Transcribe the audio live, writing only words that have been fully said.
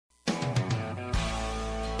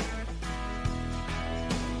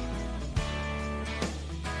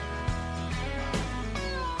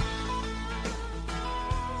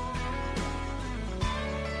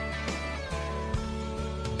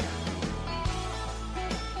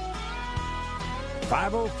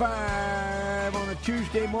5:05 on a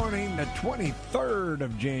Tuesday morning, the 23rd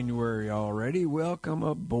of January already. Welcome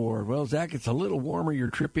aboard. Well, Zach, it's a little warmer. Your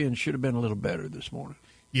trip in should have been a little better this morning.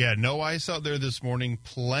 Yeah, no ice out there this morning.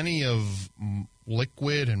 Plenty of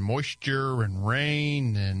liquid and moisture and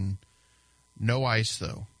rain, and no ice,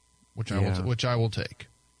 though, which I will take.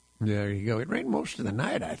 There you go. It rained most of the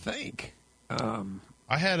night, I think. I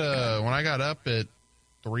had when I got up at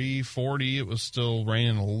 3:40, it was still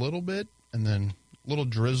raining a little bit, and then a little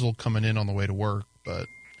drizzle coming in on the way to work, but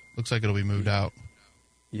looks like it'll be moved out.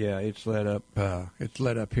 Yeah, it's let up. It's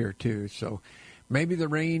let up here too. So maybe the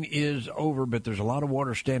rain is over, but there's a lot of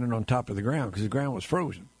water standing on top of the ground because the ground was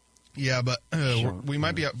frozen. Yeah, but we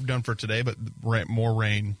might be done for today, but more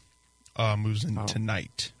rain moves in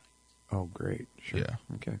tonight. Oh, great. Sure. Yeah.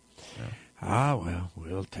 Okay. Yeah. Well,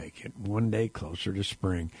 we'll take it. One day closer to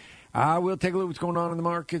spring. We'll take a look at what's going on in the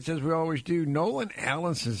markets, as we always do. Nolan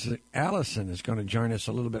Allison is going to join us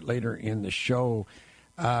a little bit later in the show.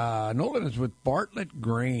 Nolan is with Bartlett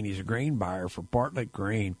Grain. He's a grain buyer for Bartlett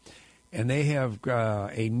Grain. And they have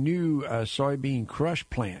a new soybean crush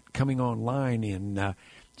plant coming online in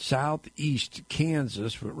southeast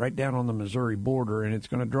Kansas, right down on the Missouri border. And it's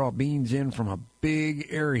going to draw beans in from a big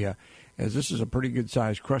area, as this is a pretty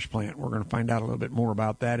good-sized crush plant. We're going to find out a little bit more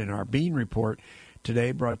about that in our bean report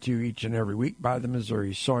today, brought to you each and every week by the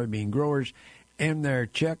Missouri soybean growers and their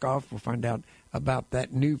checkoff. We'll find out about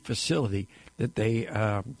that new facility that they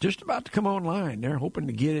just about to come online. They're hoping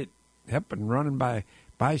to get it up and running by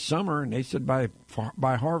summer, and they said by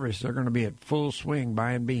harvest they're going to be at full swing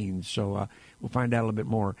buying beans. So we'll find out a little bit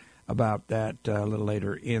more about that a little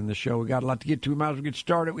later in the show. We got a lot to get to. We might as well get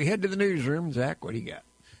started. We head to the newsroom. Zach, what do you got?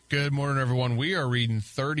 Good morning, everyone. We are reading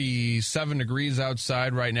 37 degrees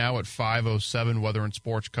outside right now at 5:07. Weather and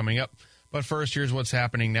sports coming up. But first, here's what's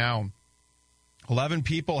happening now. 11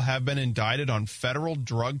 people have been indicted on federal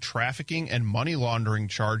drug trafficking and money laundering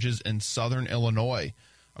charges in southern Illinois.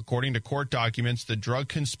 According to court documents, the drug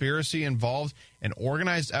conspiracy involved an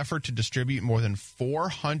organized effort to distribute more than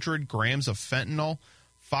 400 grams of fentanyl,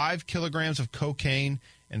 5 kilograms of cocaine,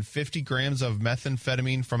 and 50 grams of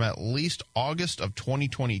methamphetamine from at least August of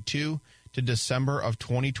 2022 to December of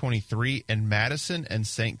 2023 in Madison and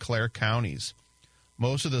St. Clair counties.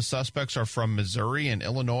 Most of the suspects are from Missouri and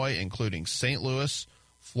Illinois, including St. Louis,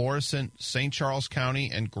 Florissant, St. Charles County,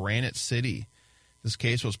 and Granite City. This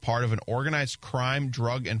case was part of an organized crime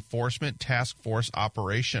drug enforcement task force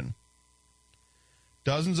operation.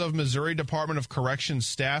 Dozens of Missouri Department of Corrections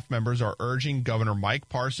staff members are urging Governor Mike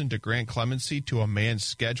Parson to grant clemency to a man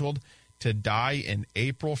scheduled to die in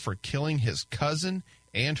April for killing his cousin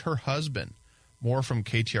and her husband. More from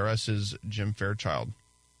KTRS's Jim Fairchild.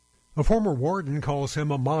 A former warden calls him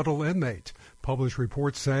a model inmate. Published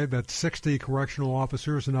reports say that 60 correctional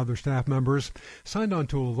officers and other staff members signed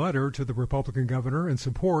onto a letter to the Republican governor in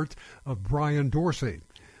support of Brian Dorsey.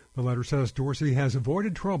 The letter says Dorsey has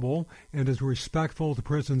avoided trouble and is respectful to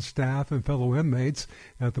prison staff and fellow inmates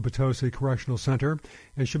at the Potosi Correctional Center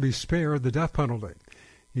and should be spared the death penalty.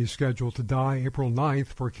 He's scheduled to die April 9th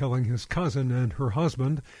for killing his cousin and her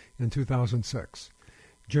husband in 2006.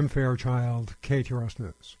 Jim Fairchild, KTRS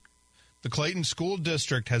News. The Clayton School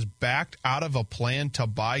District has backed out of a plan to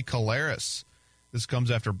buy Caleres. This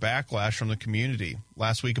comes after backlash from the community.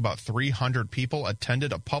 Last week, about 300 people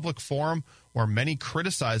attended a public forum where many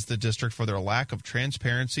criticized the district for their lack of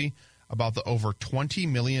transparency about the over $20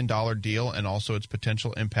 million deal and also its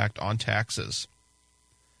potential impact on taxes.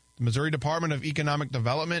 The Missouri Department of Economic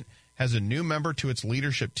Development has a new member to its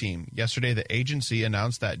leadership team. Yesterday, the agency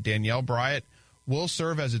announced that Danielle Bryant will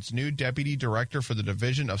serve as its new deputy director for the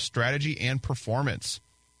Division of Strategy and Performance.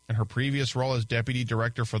 In her previous role as deputy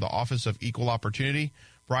director for the Office of Equal Opportunity,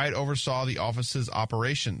 Bryant oversaw the office's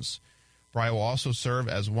operations. Bryant will also serve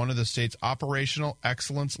as one of the state's operational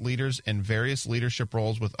excellence leaders in various leadership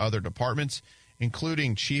roles with other departments,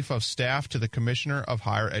 including Chief of Staff to the Commissioner of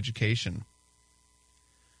Higher Education.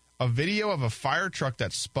 A video of a fire truck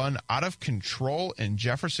that spun out of control in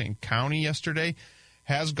Jefferson County yesterday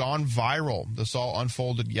has gone viral. This all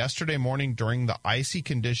unfolded yesterday morning during the icy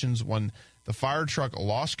conditions when the fire truck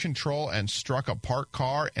lost control and struck a parked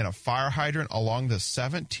car and a fire hydrant along the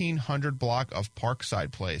 1700 block of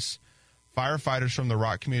Parkside Place. Firefighters from the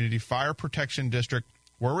Rock Community Fire Protection District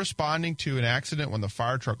were responding to an accident when the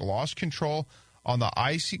fire truck lost control on the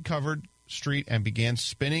icy-covered street and began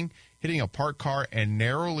spinning, hitting a parked car and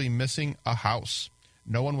narrowly missing a house.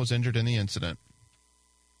 No one was injured in the incident.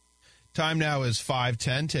 Time now is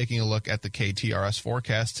 5:10, taking a look at the KTRS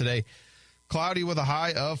forecast today. Cloudy with a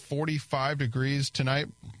high of 45 degrees tonight.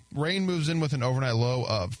 rain moves in with an overnight low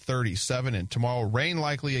of 37, and tomorrow rain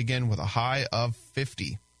likely again with a high of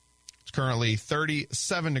 50. It's currently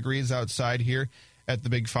 37 degrees outside here at the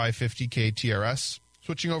Big 550 KTRS.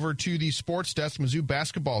 Switching over to the sports desk, Mizzou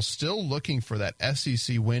basketball still looking for that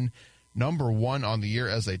SEC win, number 1 on the year,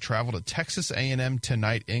 as they travel to Texas A&M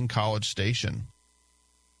tonight in College Station.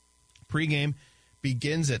 Pregame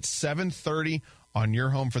begins at 7:30 on your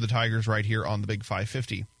home for the Tigers right here on the Big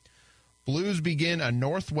 550. Blues begin a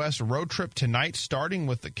Northwest road trip tonight, starting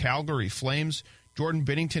with the Calgary Flames. Jordan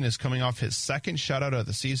Binnington is coming off his second shutout of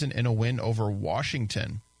the season in a win over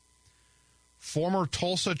Washington. Former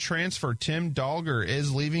Tulsa transfer Tim Dalger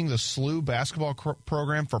is leaving the SLU basketball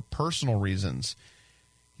program for personal reasons.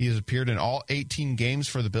 He has appeared in all 18 games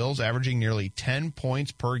for the Bills, averaging nearly 10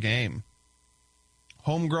 points per game.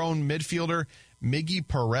 Homegrown midfielder Miggy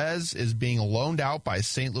Perez is being loaned out by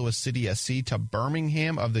St. Louis City SC to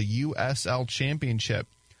Birmingham of the USL Championship.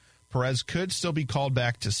 Perez could still be called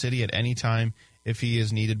back to City at any time if he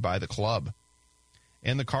is needed by the club.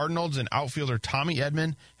 And the Cardinals and outfielder Tommy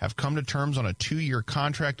Edman have come to terms on a 2-year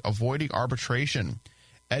contract avoiding arbitration.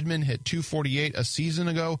 Edman hit .248 a season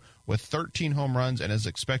ago with 13 home runs and is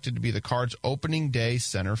expected to be the Cards' opening day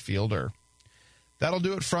center fielder. That'll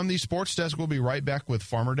do it from the sports desk. We'll be right back with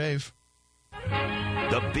Farmer Dave.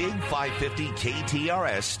 The Big 550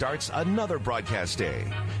 KTRS starts another broadcast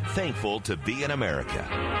day. Thankful to be in America.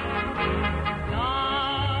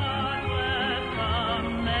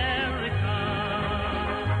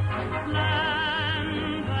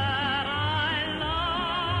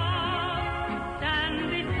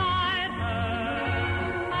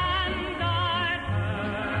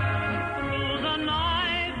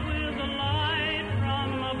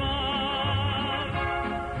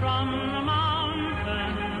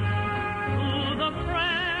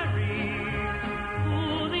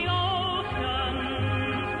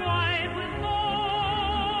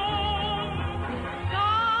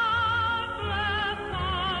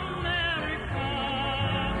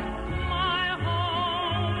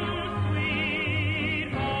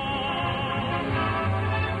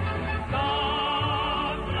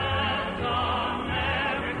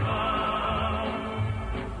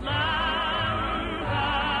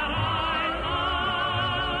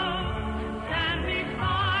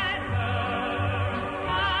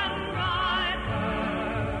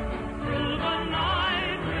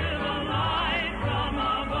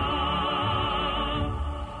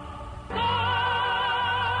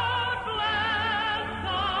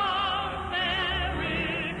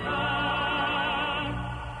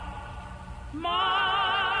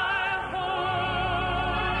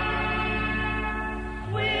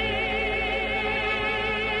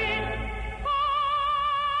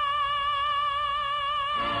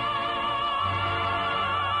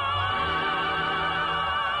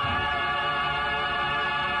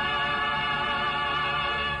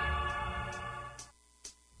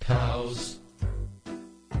 Cows,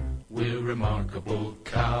 we're remarkable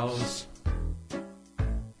cows,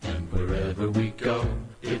 and wherever we go,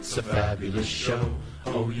 it's a fabulous show.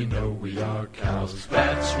 Oh, you know we are cows.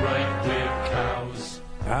 That's right, we're cows.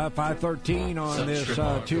 5:13 on this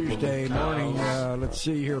Tuesday morning. Let's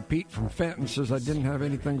see here. Pete from Fenton says, I didn't have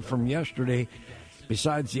anything from yesterday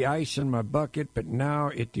besides the ice in my bucket, but now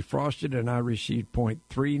it defrosted and I received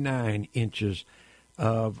 0.39 inches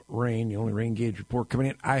of rain. The only rain gauge report coming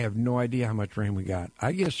in. I have no idea how much rain we got.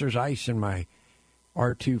 I guess there's ice in my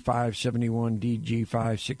R2 571 DG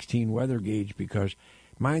 516 weather gauge because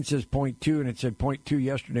mine says 0.2 and it said 0.2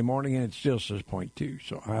 yesterday morning and it still says 0.2.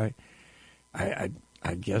 So I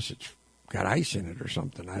guess it's got ice in it or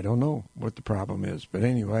something. I don't know what the problem is. But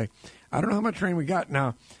anyway, I don't know how much rain we got.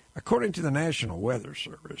 Now, according to the National Weather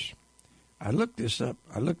Service, I looked this up.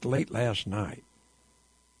 I looked late last night.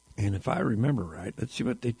 And if I remember right, let's see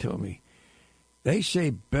what they told me. They say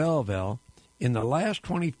Belleville, in the last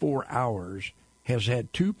 24 hours, has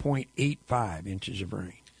had 2.85 inches of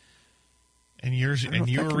rain. And you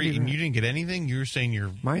didn't get anything? You were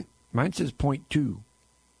saying Mine says 0.2.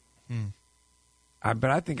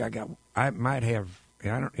 But I think it might have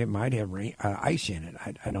rain, ice in it.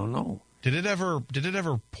 I don't know. Did it ever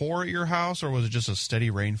pour at your house, or was it just a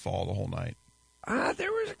steady rainfall the whole night?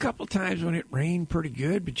 There was a couple times when it rained pretty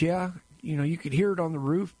good, but yeah, you could hear it on the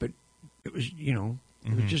roof, but it was, it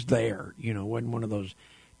was just there. It wasn't one of those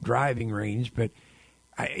driving rains, but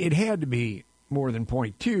it had to be more than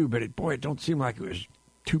 0.2, but it don't seem like it was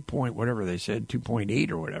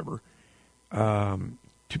 2.8 or whatever,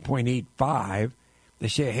 2.85. They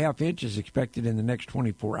say a half inch is expected in the next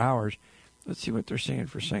 24 hours. Let's see what they're saying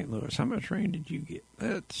for St. Louis. How much rain did you get?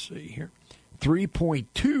 Let's see here.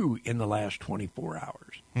 3.2 in the last 24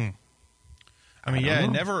 hours. I mean,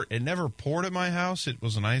 it never poured at my house. It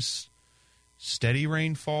was a nice, steady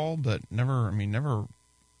rainfall, but I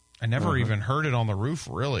never even heard it on the roof,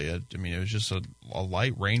 really. It was just a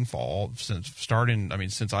light rainfall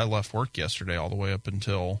since I left work yesterday all the way up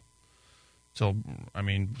until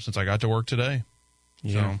since I got to work today.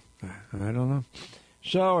 Yeah, so. I don't know.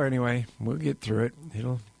 So anyway, we'll get through it.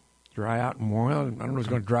 It'll dry out and warm. Well, I don't know if it's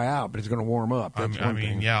going to dry out, but it's going to warm up. That's one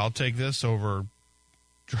thing. Yeah, I'll take this over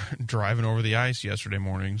driving over the ice yesterday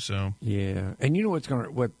morning. So yeah, and you know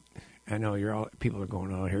what I know people are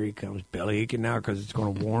going, oh, here he comes, belly aching now because it's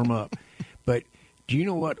going to warm up. But do you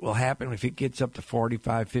know what will happen if it gets up to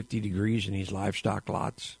 45, 50 degrees in these livestock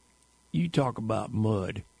lots? You talk about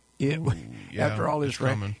mud. After all this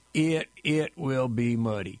rain, it will be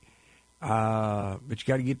muddy. But you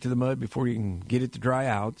got to get to the mud before you can get it to dry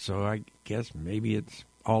out. So I guess maybe it's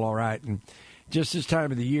all right. And just this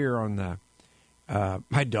time of the year on the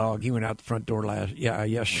my dog, he went out the front door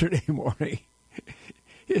yesterday morning.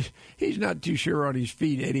 He's not too sure on his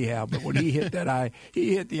feet anyhow, but when he hit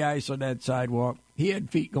the ice on that sidewalk. He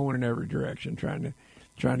had feet going in every direction trying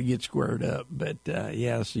to get squared up. But, so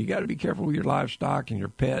you got to be careful with your livestock and your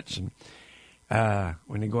pets and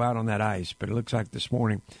when they go out on that ice. But it looks like this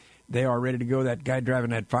morning they are ready to go. That guy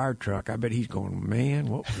driving that fire truck, I bet he's going, man,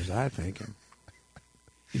 what was I thinking?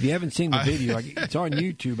 If you haven't seen the video, it's on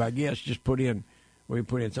YouTube, I guess. Just put in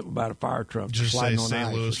something about a fire truck. Just say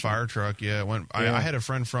St. Louis fire truck. Yeah, I had a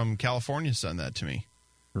friend from California send that to me.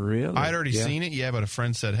 Really? I had already seen it, but a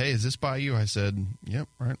friend said, hey, is this by you? I said, yep,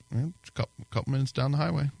 right. A couple minutes down the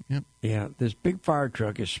highway. Yep. Yeah, this big fire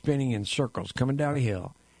truck is spinning in circles, coming down a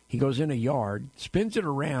hill. He goes in a yard, spins it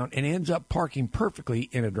around, and ends up parking perfectly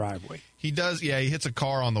in a driveway. He does, he hits a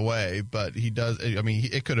car on the way, but he does,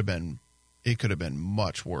 it could have been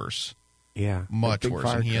much worse. Yeah. Much worse.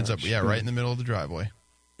 And he ends up, right in the middle of the driveway.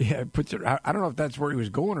 Yeah, it puts it. I don't know if that's where he was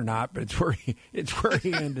going or not, but it's where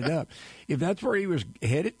he ended up. If that's where he was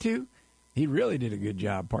headed to, he really did a good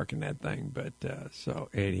job parking that thing. But so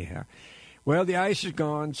anyhow, well, the ice is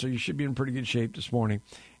gone, so you should be in pretty good shape this morning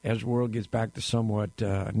as the world gets back to somewhat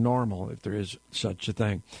normal, if there is such a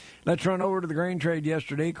thing. Let's run over to the grain trade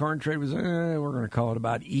yesterday. Corn trade was, we're going to call it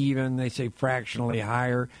about even. They say fractionally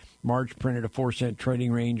higher. March printed a 4-cent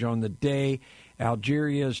trading range on the day.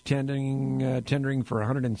 Algeria is tendering for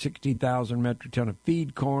 160,000 metric ton of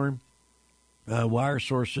feed corn. Wire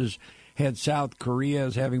sources had South Korea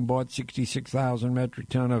as having bought 66,000 metric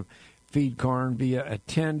ton of feed corn via a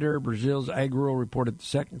tender. Brazil's Agro reported the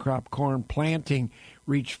second crop corn planting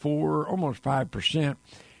reached almost 5%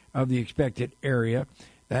 of the expected area.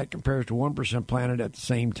 That compares to 1% planted at the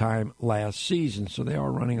same time last season. So they are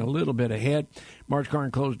running a little bit ahead. March corn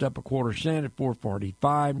closed up a quarter cent at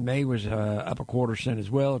 $4.45. May was up a quarter cent as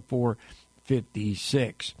well at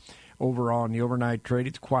 $4.56. Overall, in the overnight trade,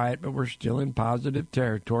 it's quiet, but we're still in positive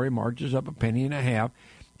territory. March is up a penny and a half,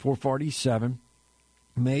 $4.47.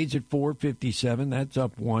 May's at $4.57. That's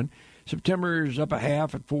up 1. September is up a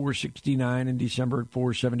half at $4.69, and December at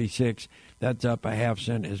 $4.76. That's up a half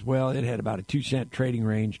cent as well. It had about a 2-cent trading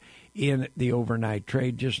range in the overnight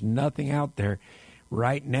trade. Just nothing out there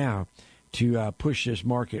right now to push this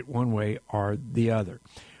market one way or the other.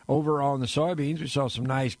 Overall, in the soybeans, we saw some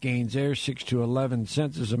nice gains there, 6 to 11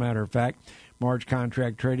 cents as a matter of fact. March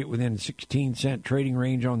contract traded within a 16-cent trading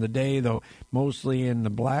range on the day, though mostly in the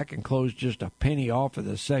black, and closed just a penny off of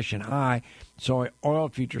the session high. Soy oil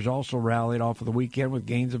futures also rallied off of the weekend with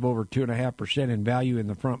gains of over 2.5% in value in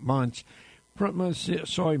the front months. Front month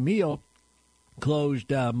soy meal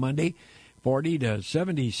closed Monday 40 to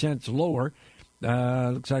 70 cents lower.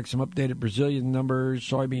 Looks like some updated Brazilian numbers.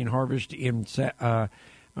 Soybean harvest in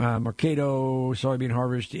Mercado soybean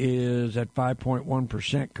harvest is at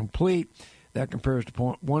 5.1% complete. That compares to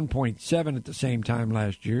 1.7 at the same time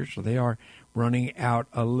last year, so they are running out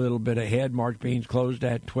a little bit ahead. March beans closed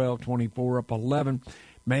at $12.24, up 11.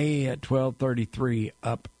 May at $12.33,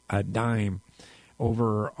 up a dime.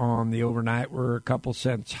 Over on the overnight, we're a couple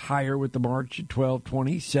cents higher with the March at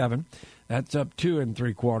 $12.27. That's up 2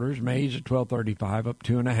 3/4. May's at $12.35, up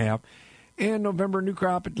 2.5. And November new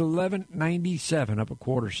crop at $11.97, up a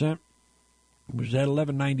quarter cent. It was at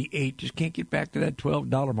 $11.98. Just can't get back to that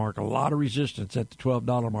 $12 mark. A lot of resistance at the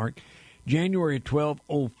 $12 mark. January at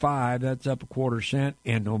 $12.05. That's up a quarter cent.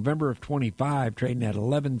 And November of 25 trading at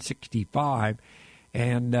 $11.65,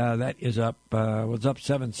 and that is was up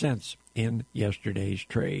 7 cents in yesterday's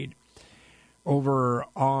trade. Over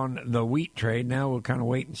on the wheat trade, now we'll kind of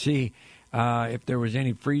wait and see if there was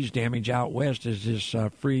any freeze damage out west as this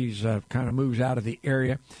freeze kind of moves out of the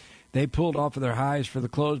area. They pulled off of their highs for the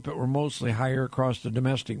close, but were mostly higher across the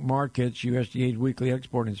domestic markets. USDA's weekly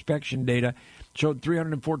export inspection data showed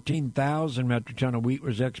 314,000 metric ton of wheat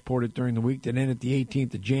was exported during the week that ended the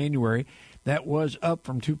 18th of January. That was up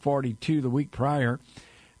from 242 the week prior,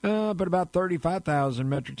 but about 35,000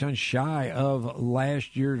 metric tons shy of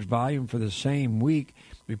last year's volume for the same week.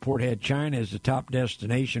 The report had China as the top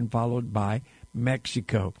destination, followed by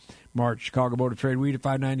Mexico. March Chicago Board of Trade wheat at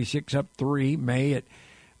 596, up 3. May at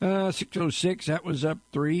 606, that was up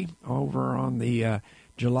 3 over on the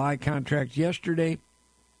July contract yesterday.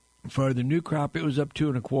 For the new crop, it was up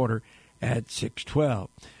 2 1/4 at 612.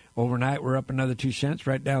 Overnight, we're up another 2 cents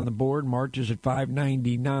right down the board. March is at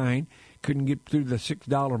 5.99. Couldn't get through the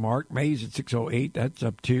 $6 mark. May's at 6.08. That's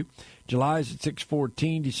up 2. July's at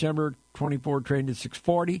 6.14. December 24 trading at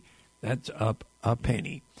 6.40. That's up a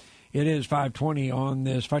penny. It is 5:20 on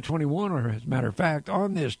this 5:21, or as a matter of fact,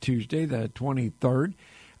 on this Tuesday, the 23rd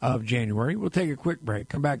of January. We'll take a quick break.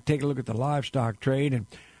 Come back, take a look at the livestock trade, and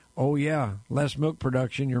oh yeah, less milk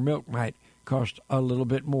production. Your milk might cost a little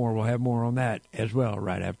bit more. We'll have more on that as well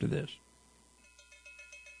right after this.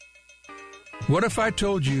 What if I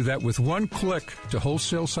told you that with one click to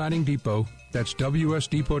Wholesale Siding Depot, that's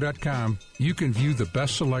WSDepot.com, you can view the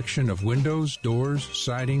best selection of windows, doors,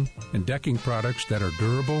 siding, and decking products that are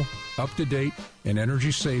durable, up-to-date, and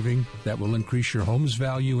energy-saving that will increase your home's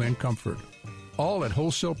value and comfort. All at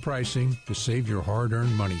wholesale pricing to save your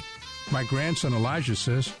hard-earned money. My grandson Elijah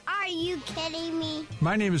says, "Are you kidding me?"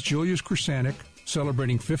 My name is Julius Krasanik,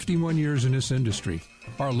 celebrating 51 years in this industry.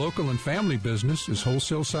 Our local and family business is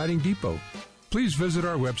Wholesale Siding Depot. Please visit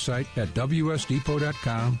our website at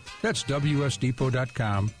WSDepot.com. That's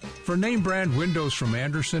WSDepot.com. For name brand windows from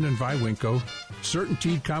Anderson and Viwinco,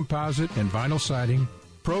 CertainTeed composite and vinyl siding,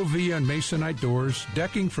 Pro-V and Masonite doors,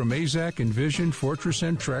 decking from AZAC, Envision, Fortress,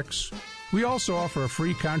 and Trex. We also offer a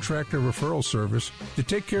free contractor referral service to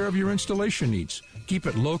take care of your installation needs. Keep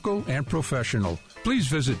it local and professional. Please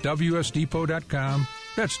visit WSDepot.com.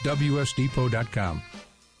 That's WSDepot.com.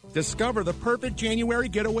 Discover the perfect January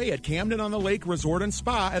getaway at Camden on the Lake Resort and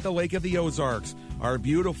Spa at the Lake of the Ozarks. Our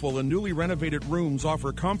beautiful and newly renovated rooms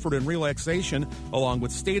offer comfort and relaxation along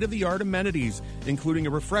with state-of-the-art amenities, including a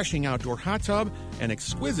refreshing outdoor hot tub and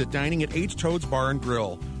exquisite dining at H. Toad's Bar and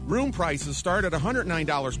Grill. Room prices start at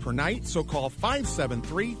 $109 per night, so call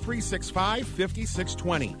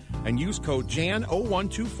 573-365-5620 and use code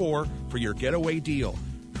JAN0124 for your getaway deal.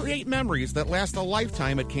 Create memories that last a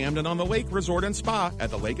lifetime at Camden on the Lake Resort and Spa at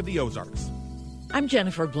the Lake of the Ozarks. I'm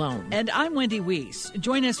Jennifer Blome. And I'm Wendy Weiss.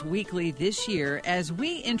 Join us weekly this year as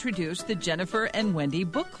we introduce the Jennifer and Wendy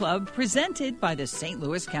Book Club presented by the St.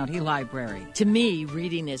 Louis County Library. To me,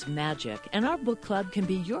 reading is magic, and our book club can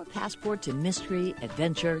be your passport to mystery,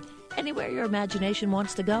 adventure, anywhere your imagination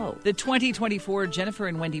wants to go. The 2024 Jennifer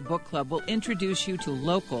and Wendy Book Club will introduce you to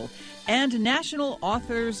local and national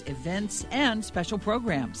authors, events, and special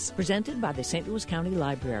programs. Presented by the St. Louis County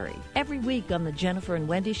Library. Every week on the Jennifer and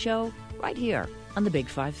Wendy Show, right here on the Big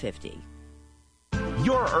 550.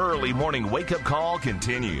 Your early morning wake-up call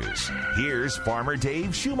continues. Here's Farmer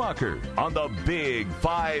Dave Schumacher on the Big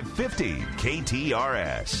 550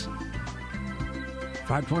 KTRS.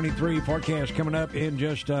 523 forecast coming up in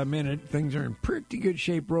just a minute. Things are in pretty good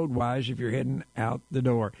shape road-wise if you're heading out the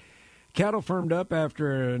door. Cattle firmed up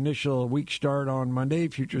after an initial weak start on Monday.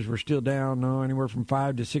 Futures were still down anywhere from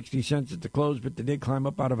 5 to 60 cents at the close, but they did climb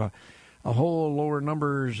up out of a whole lower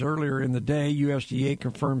numbers earlier in the day. USDA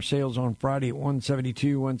confirmed sales on Friday at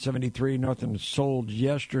 172, 173. Nothing sold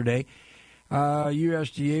yesterday.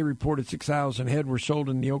 USDA reported 6,000 head were sold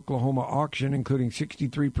in the Oklahoma auction, including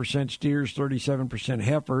 63% steers, 37%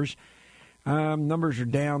 heifers. Numbers are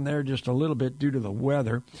down there just a little bit due to the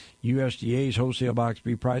weather. USDA's wholesale box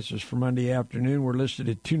beef prices for Monday afternoon were listed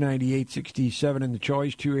at $298.67 in the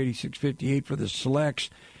choice, $286.58 for the selects.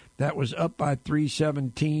 That was up by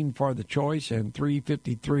 $3.17 for the choice and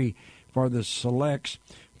 $3.53 for the selects.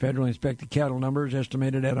 Federally inspected cattle numbers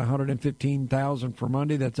estimated at 115,000 for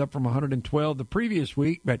Monday. That's up from 112 the previous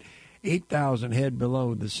week, but 8,000 head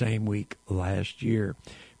below the same week last year.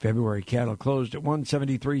 February cattle closed at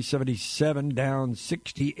 173.77, down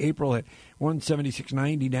 60. April at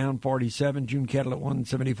 176.90, down 47. June cattle at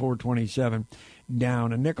 174.27,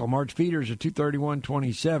 down a nickel. March feeders at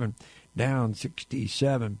 231.27, down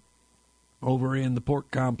 67. Over in the pork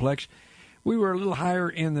complex, we were a little higher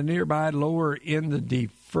in the nearby, lower in the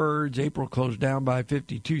deferreds. April closed down by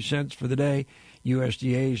 52 cents for the day.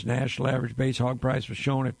 USDA's national average base hog price was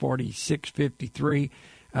shown at $46.53.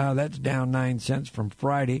 That's down 9 cents from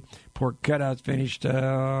Friday. Pork cutouts finished, we're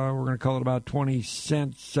going to call it about 20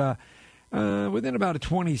 cents, within about a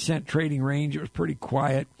 20-cent trading range. It was pretty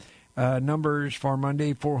quiet. Numbers for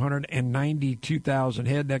Monday, 492,000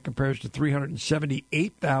 head. That compares to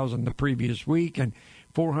 378,000 the previous week and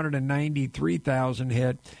 493,000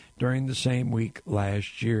 head during the same week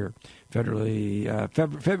last year.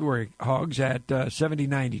 February hogs at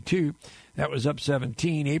 70.92. That was up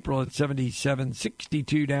 17. April at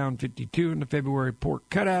 77.62, down 52. And the February pork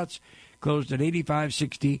cutouts closed at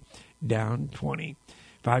 85.60, down 20.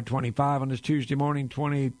 5:25 on this Tuesday morning,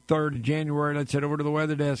 23rd of January. Let's head over to the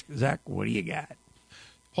weather desk. Zach, what do you got?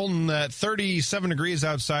 Holding at 37 degrees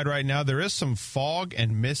outside right now. There is some fog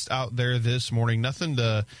and mist out there this morning. Nothing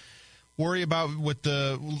to worry about with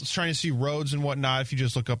trying to see roads and whatnot. If you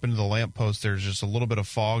just look up into the lamppost, there's just a little bit of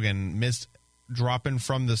fog and mist dropping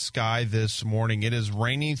from the sky this morning. It is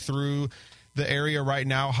raining through the area right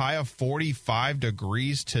now. High of 45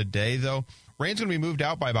 degrees today, though. Rain's going to be moved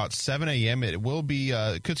out by about 7 a.m. It will be,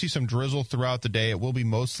 could see some drizzle throughout the day. It will be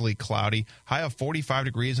mostly cloudy. High of 45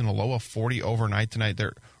 degrees and a low of 40 overnight tonight.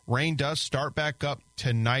 Rain does start back up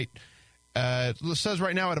tonight. It says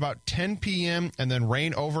right now at about 10 p.m. and then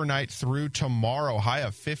rain overnight through tomorrow. High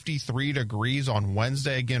of 53 degrees on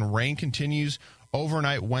Wednesday. Again, rain continues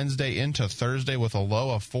overnight Wednesday into Thursday with a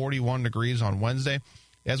low of 41 degrees on Wednesday.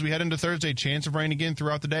 As we head into Thursday, chance of rain again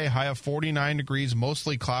throughout the day. High of 49 degrees,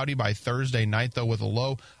 mostly cloudy by Thursday night, though, with a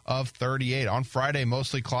low of 38. On Friday,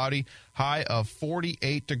 mostly cloudy, high of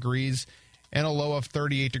 48 degrees and a low of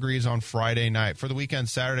 38 degrees on Friday night. For the weekend,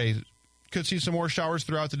 Saturday, could see some more showers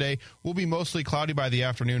throughout the day. Will be mostly cloudy by the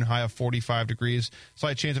afternoon, high of 45 degrees.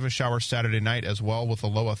 Slight chance of a shower Saturday night as well with a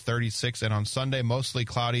low of 36. And on Sunday, mostly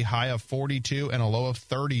cloudy, high of 42 and a low of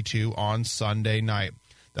 32 on Sunday night.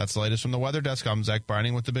 That's the latest from the weather desk. I'm Zach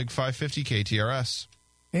Binding with the Big 550 KTRS.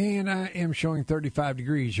 And I am showing 35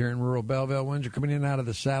 degrees here in rural Belleville. Winds are coming in out of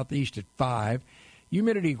the southeast at 5.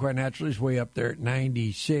 Humidity, quite naturally, is way up there at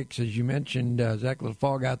 96. As you mentioned, Zach, little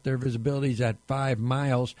fog out there. Visibility is at 5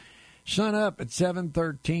 miles. Sun up at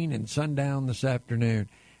 7:13 and sundown this afternoon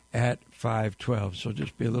at 5:12. So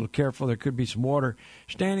just be a little careful. There could be some water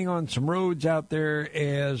standing on some roads out there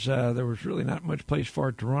as there was really not much place for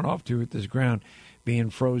it to run off to with this ground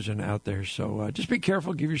being frozen out there. So just be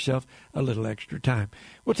careful. Give yourself a little extra time.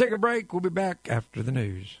 We'll take a break. We'll be back after the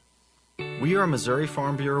news. We are Missouri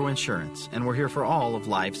Farm Bureau Insurance, and we're here for all of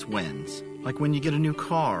life's wins. Like when you get a new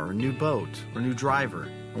car, or new boat, or new driver,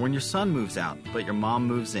 or when your son moves out but your mom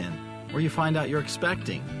moves in, or you find out you're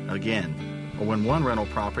expecting again, or when one rental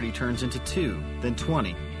property turns into 2, then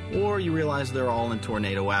 20, or you realize they're all in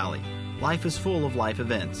Tornado Alley. Life is full of life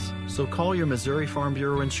events, so call your Missouri Farm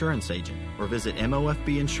Bureau insurance agent or visit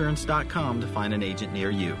mofbinsurance.com to find an agent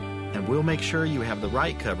near you, and we'll make sure you have the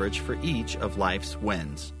right coverage for each of life's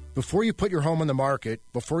wins. Before you put your home on the market,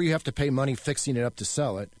 before you have to pay money fixing it up to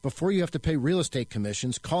sell it, before you have to pay real estate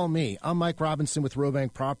commissions, call me. I'm Mike Robinson with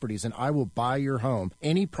Robank Properties, and I will buy your home.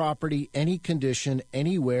 Any property, any condition,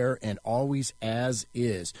 anywhere, and always as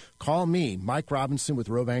is. Call me, Mike Robinson with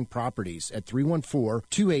Robank Properties at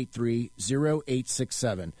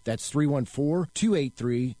 314-283-0867. That's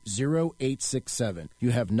 314-283-0867. You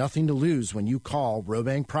have nothing to lose when you call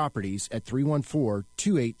Robank Properties at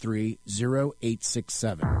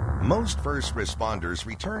 314-283-0867. Most first responders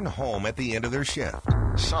return home at the end of their shift.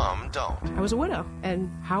 Some don't. I was a widow,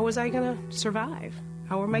 and how was I going to survive?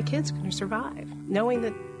 How were my kids going to survive, knowing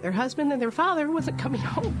that their husband and their father wasn't coming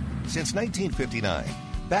home? Since 1959,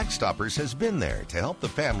 Backstoppers has been there to help the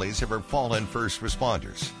families of our fallen first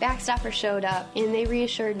responders. Backstoppers showed up, and they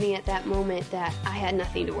reassured me at that moment that I had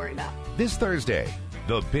nothing to worry about. This Thursday,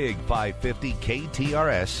 the Big 550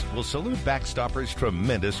 KTRS will salute Backstoppers'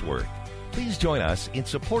 tremendous work. Please join us in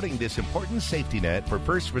supporting this important safety net for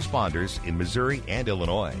first responders in Missouri and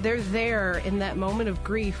Illinois. They're there in that moment of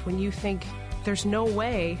grief when you think there's no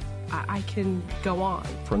way I can go on.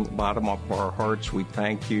 From the bottom of our hearts, we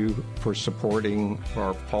thank you for supporting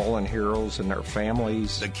our fallen heroes and their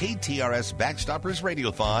families. The KTRS Backstoppers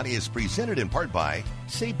Radiothon is presented in part by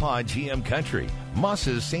Sapod GM Country,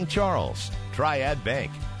 Moss's St. Charles, Triad Bank,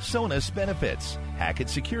 Sonus Benefits, Hackett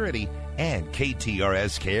Security, and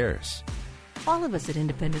KTRS Cares. All of us at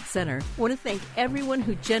Independence Center want to thank everyone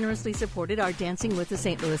who generously supported our Dancing with the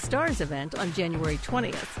St. Louis Stars event on January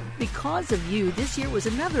 20th. Because of you, this year was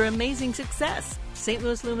another amazing success. St.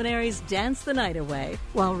 Louis luminaries danced the night away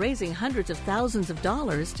while raising hundreds of thousands of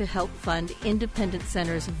dollars to help fund Independence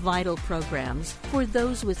Center's vital programs for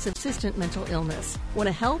those with subsistent mental illness. Want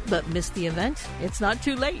to help but missed the event? It's not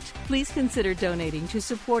too late. Please consider donating to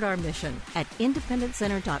support our mission at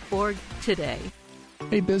independencecenter.org today.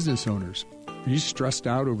 Hey, business owners. Are you stressed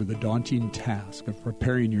out over the daunting task of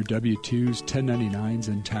preparing your W-2s, 1099s,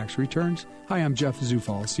 and tax returns? Hi, I'm Jeff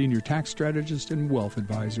Zufall, Senior Tax Strategist and Wealth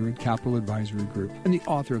Advisor at Capital Advisory Group, and the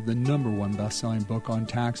author of the #1 best-selling book on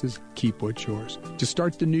taxes, Keep What's Yours. To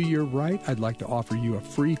start the new year right, I'd like to offer you a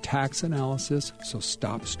free tax analysis, so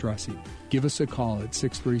stop stressing. Give us a call at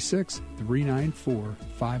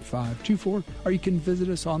 636-394-5524, or you can visit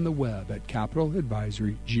us on the web at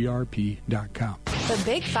capitaladvisorygrp.com. The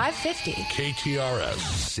Big 550. KTRS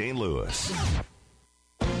St. Louis.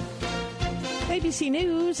 ABC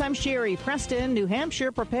News, I'm Sherry Preston. New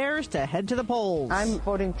Hampshire prepares to head to the polls. I'm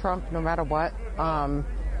voting Trump no matter what. I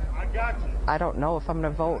don't know if I'm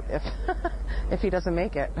going to vote if he doesn't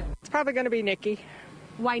make it. It's probably going to be Nikki.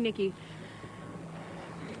 Why Nikki?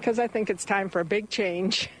 Because I think it's time for a big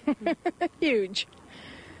change. Huge.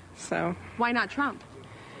 So. Why not Trump?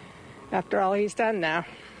 After all he's done now,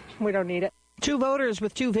 we don't need it. Two voters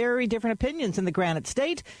with two very different opinions in the Granite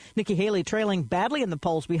State. Nikki Haley trailing badly in the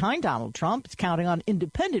polls behind Donald Trump. Is counting on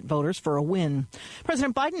independent voters for a win.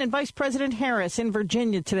 President Biden and Vice President Harris in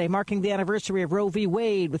Virginia today, marking the anniversary of Roe v.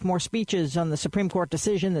 Wade, with more speeches on the Supreme Court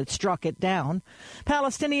decision that struck it down.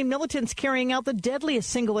 Palestinian militants carrying out the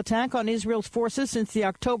deadliest single attack on Israel's forces since the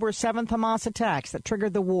October 7th Hamas attacks that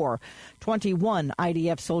triggered the war. 21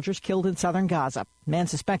 IDF soldiers killed in southern Gaza. Man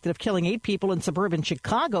suspected of killing 8 people in suburban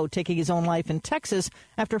Chicago, taking his own life in Texas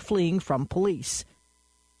after fleeing from police.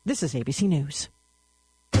 This is ABC News.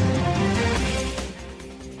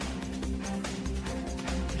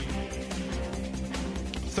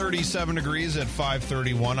 37 degrees at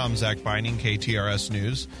 5:31. I'm Zach Binding, KTRS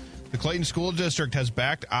News. The Clayton School District has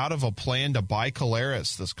backed out of a plan to buy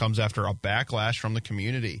Caleres. This comes after a backlash from the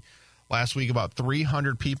community. Last week, about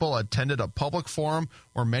 300 people attended a public forum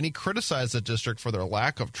where many criticized the district for their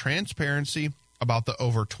lack of transparency about the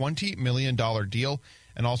over $20 million deal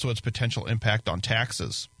and also its potential impact on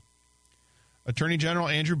taxes. Attorney General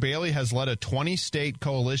Andrew Bailey has led a 20-state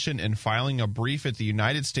coalition in filing a brief at the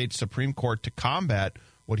United States Supreme Court to combat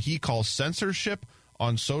what he calls censorship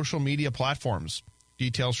on social media platforms.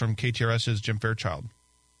 Details from KTRS's Jim Fairchild.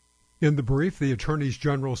 In the brief, the attorneys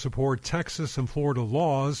general support Texas and Florida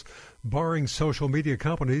laws barring social media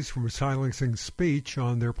companies from silencing speech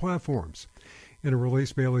on their platforms. In a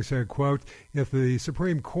release, Bailey said, quote, "If the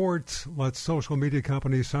Supreme Court lets social media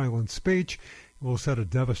companies silence speech, it will set a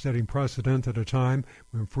devastating precedent at a time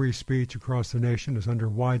when free speech across the nation is under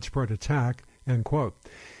widespread attack," end quote.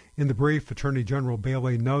 In the brief, Attorney General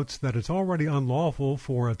Bailey notes that it's already unlawful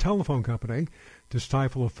for a telephone company to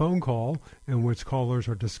stifle a phone call in which callers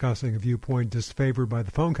are discussing a viewpoint disfavored by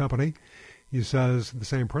the phone company. He says the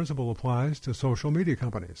same principle applies to social media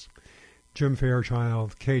companies. Jim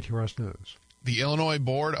Fairchild, KTRS News. The Illinois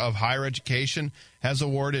Board of Higher Education has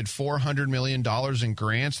awarded $400 million in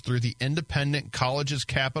grants through the Independent Colleges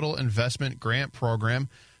Capital Investment Grant Program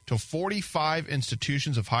to 45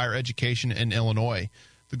 institutions of higher education in Illinois.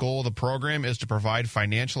 The goal of the program is to provide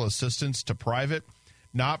financial assistance to private,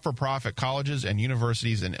 not-for-profit colleges and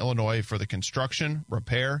universities in Illinois for the construction,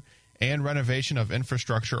 repair, and renovation of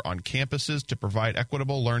infrastructure on campuses to provide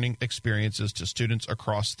equitable learning experiences to students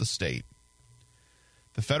across the state.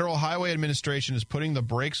 The Federal Highway Administration is putting the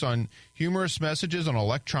brakes on humorous messages on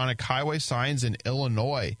electronic highway signs in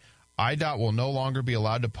Illinois. IDOT will no longer be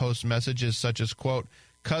allowed to post messages such as, quote,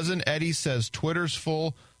 "Cousin Eddie says Twitter's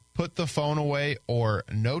full, put the phone away," or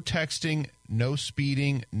 "No texting, no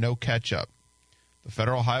speeding, no catch-up." The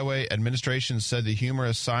Federal Highway Administration said the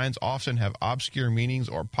humorous signs often have obscure meanings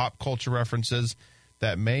or pop culture references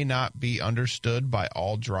that may not be understood by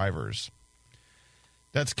all drivers.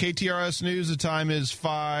 That's KTRS News. The time is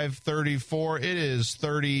 5:34. It is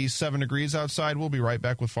 37 degrees outside. We'll be right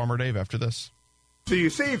back with Farmer Dave after this. So you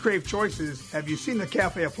say you crave choices. Have you seen the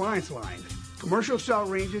Cafe Appliance line? Commercial cell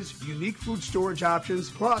ranges, unique food storage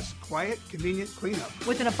options, plus quiet, convenient cleanup.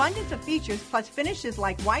 With an abundance of features, plus finishes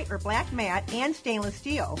like white or black matte and stainless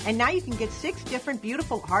steel. And now you can get 6 different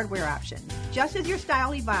beautiful hardware options. Just as your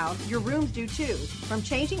style evolves, your rooms do too. From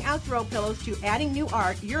changing out throw pillows to adding new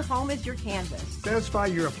art, your home is your canvas. Satisfy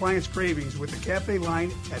your appliance cravings with the Cafe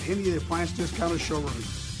line at any of the appliance discounter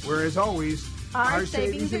showrooms. Where, as always, our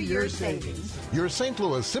savings are your savings. Your St.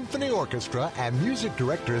 Louis Symphony Orchestra and music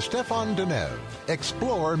director Stefan Denev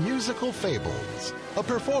explore musical fables, a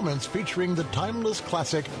performance featuring the timeless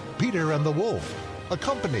classic Peter and the Wolf,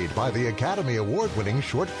 accompanied by the Academy Award-winning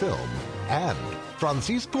short film, and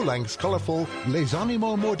Francis Poulenc's colorful Les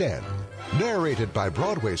Animaux Modernes, narrated by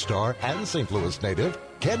Broadway star and St. Louis native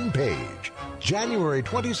Ken Page. January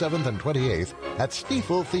 27th and 28th at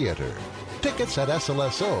Stiefel Theater. Tickets at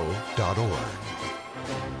slso.org.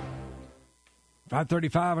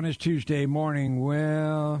 5:35 on this Tuesday morning.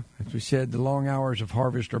 Well, as we said, the long hours of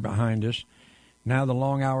harvest are behind us. Now the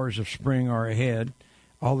long hours of spring are ahead.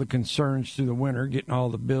 All the concerns through the winter, getting all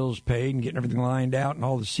the bills paid and getting everything lined out, and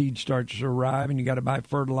all the seed starts to arrive, and you got to buy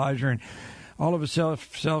fertilizer, and all of a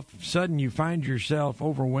sudden you find yourself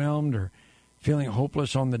overwhelmed or feeling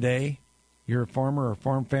hopeless on the day. You're a farmer or a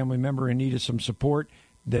farm family member in need of some support.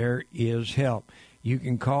 There is help. You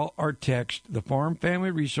can call or text the Farm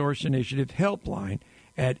Family Resource Initiative helpline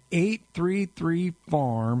at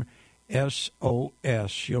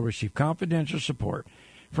 833-FARM-SOS. You'll receive confidential support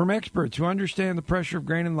from experts who understand the pressure of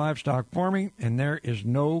grain and livestock farming, and there is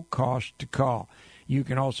no cost to call. You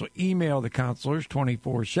can also email the counselors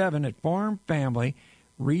 24/7 at Farm Family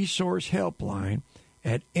Resource Helpline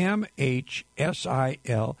at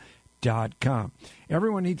MHSIL.com.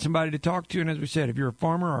 Everyone needs somebody to talk to, and as we said, if you're a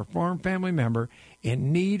farmer or a farm family member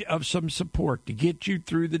in need of some support to get you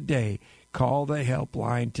through the day, call the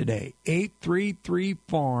helpline today,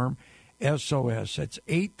 833-FARM-SOS. That's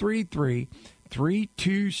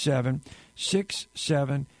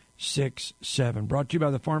 833-327-6767. Brought to you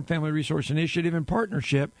by the Farm Family Resource Initiative in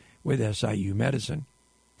partnership with SIU Medicine.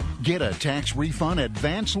 Get a tax refund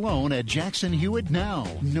advance loan at Jackson Hewitt now.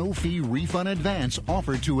 No fee refund advance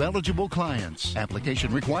offered to eligible clients.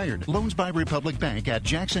 Application required. Loans by Republic Bank at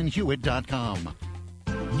jacksonhewitt.com.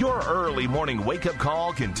 Your early morning wake-up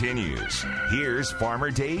call continues. Here's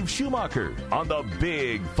Farmer Dave Schumacher on the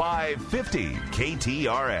Big 550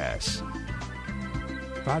 KTRS.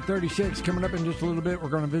 5:36 coming up in just a little bit. We're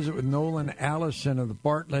going to visit with Nolan Allison of the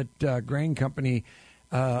Bartlett Grain Company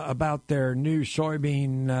about their new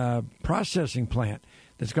soybean processing plant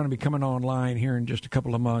that's going to be coming online here in just a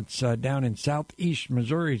couple of months down in southeast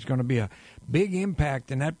Missouri. It's going to be a big impact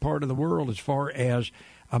in that part of the world as far as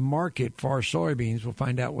a market for soybeans. We'll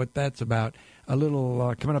find out what that's about a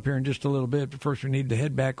little coming up here in just a little bit. But first, we need to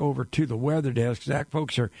head back over to the weather desk. Zach,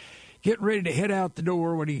 folks are getting ready to head out the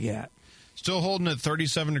door. What do you got? Still holding at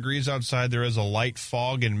 37 degrees outside. There is a light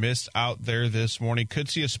fog and mist out there this morning. Could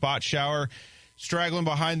see a spot shower straggling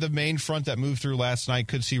behind the main front that moved through last night.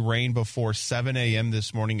 Could see rain before 7 a.m.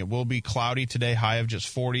 this morning. It will be cloudy today, high of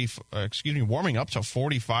just warming up to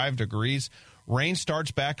 45 degrees. Rain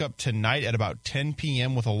starts back up tonight at about 10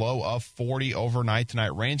 p.m. with a low of 40 overnight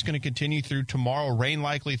tonight. Rain's going to continue through tomorrow. Rain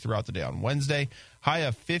likely throughout the day on Wednesday. High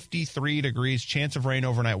of 53 degrees. Chance of rain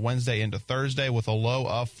overnight Wednesday into Thursday with a low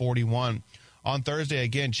of 41. On Thursday,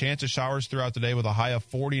 again, chance of showers throughout the day with a high of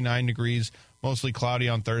 49 degrees. Mostly cloudy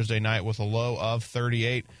on Thursday night with a low of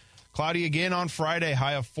 38. Cloudy again on Friday,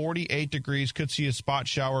 high of 48 degrees. Could see a spot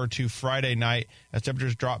shower or two Friday night as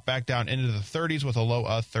temperatures drop back down into the 30s with a low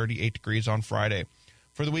of 38 degrees on Friday.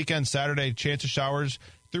 For the weekend, Saturday, chance of showers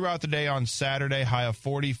throughout the day on Saturday, high of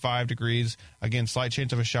 45 degrees. Again, slight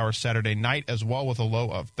chance of a shower Saturday night as well with a low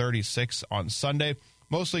of 36 on Sunday.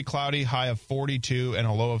 Mostly cloudy, high of 42 and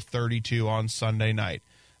a low of 32 on Sunday night.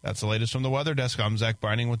 That's the latest from the weather desk. I'm Zach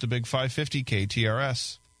Binding with the Big 550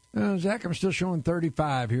 KTRS. Zach, I'm still showing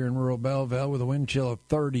 35 here in rural Belleville with a wind chill of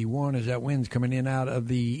 31 as that wind's coming in out of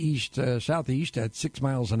the east, southeast at 6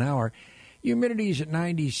 miles an hour. Humidity's at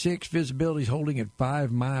 96, visibility's holding at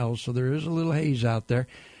 5 miles, so there is a little haze out there.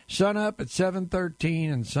 Sun up at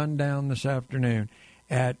 7:13 and sundown this afternoon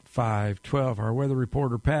at 5:12. Our weather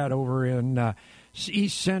reporter, Pat, over in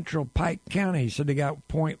east central Pike County, said they got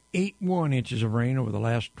 0.81 inches of rain over the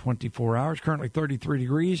last 24 hours. Currently 33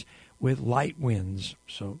 degrees with light winds.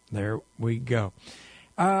 So there we go.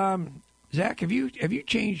 Zach, have you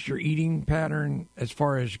changed your eating pattern as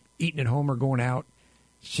far as eating at home or going out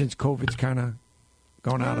since COVID's kind of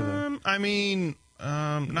gone out of the...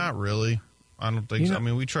 not really. I don't think so. I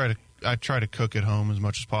mean, I try to cook at home as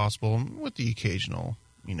much as possible with the occasional,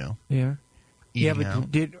 Yeah. eating But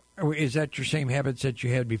out. Is that your same habits that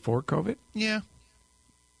you had before COVID? Yeah.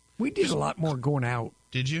 We did a lot more going out.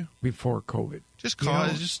 Did you? Before COVID. It just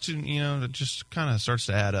kind of starts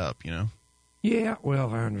to add up, Yeah,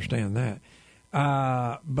 well, I understand that.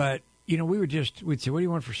 But, we'd say, what do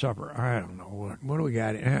you want for supper? I don't know. What do we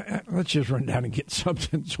got? Let's just run down and get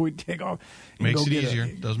something. So we'd take off. Makes it easier.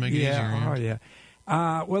 Does make it easier. Oh, yeah.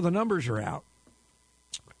 Well, the numbers are out.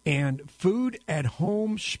 And food at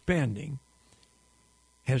home spending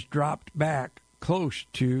has dropped back close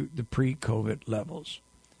to the pre-COVID levels,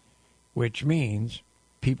 which means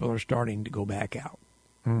people are starting to go back out.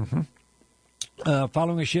 Mm-hmm.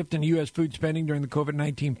 Following a shift in U.S. food spending during the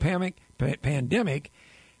COVID-19 pandemic,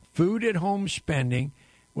 food at home spending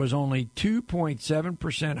was only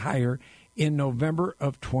 2.7% higher in November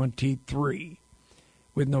of 23,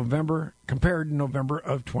 compared to November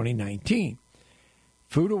of 2019.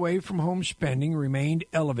 Food away from home spending remained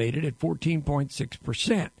elevated at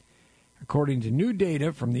 14.6%. According to new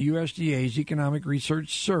data from the USDA's Economic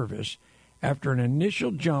Research Service, after an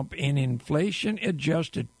initial jump in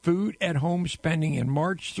inflation-adjusted food-at-home spending in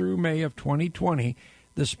March through May of 2020,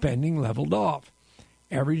 the spending leveled off,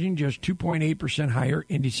 averaging just 2.8% higher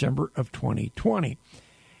in December of 2020.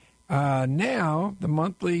 Now, the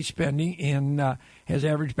monthly spending has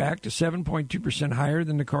averaged back to 7.2% higher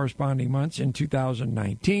than the corresponding months in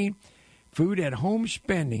 2019. Food-at-home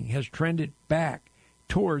spending has trended back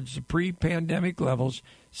towards the pre-pandemic levels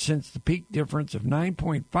since the peak difference of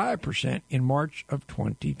 9.5% in March of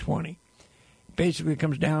 2020. Basically, it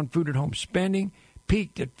comes down, food-at-home spending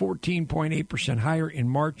peaked at 14.8% higher in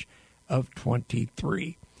March of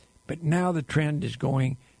 23. But now the trend is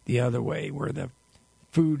going the other way, where the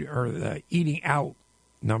food or the eating out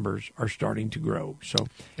numbers are starting to grow. So,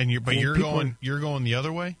 you're going the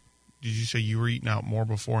other way? Did you say you were eating out more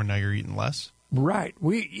before and now you're eating less? Right.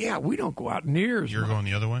 We don't go out near as You're much. going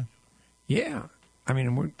the other way? Yeah. I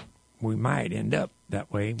mean, we might end up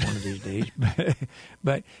that way one of these days.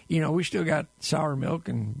 But we still got sour milk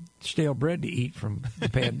and stale bread to eat from the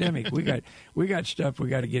pandemic. We got stuff we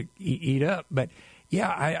got to eat up. But,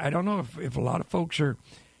 yeah, I don't know if a lot of folks are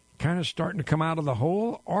kind of starting to come out of the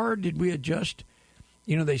hole, or did we adjust?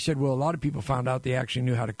 They said, well, a lot of people found out they actually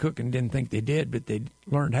knew how to cook and didn't think they did, but they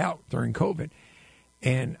learned how during COVID.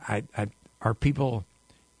 And are people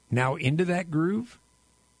now into that groove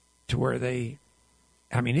to where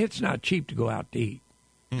it's not cheap to go out to eat.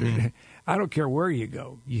 Mm-hmm. I don't care where you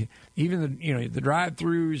go. Even the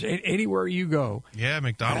drive-thrus, anywhere you go. Yeah,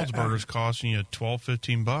 McDonald's burgers costing you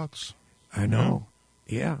 $12-15. I know.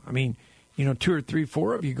 Yeah. I mean, 2 or 3,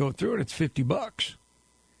 4 of you go through it, it's $50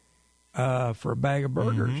 for a bag of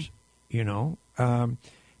burgers,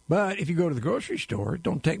 But if you go to the grocery store, it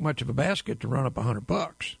don't take much of a basket to run up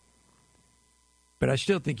 $100. But I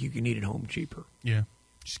still think you can eat at home cheaper. Yeah.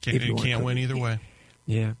 You can't win either way.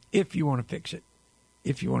 Yeah, if you want to fix it.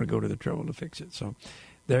 If you want to go to the trouble to fix it. So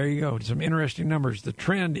there you go. Some interesting numbers. The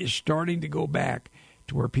trend is starting to go back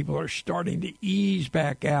to where people are starting to ease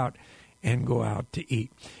back out and go out to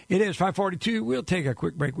eat. It is 5:42. We'll take a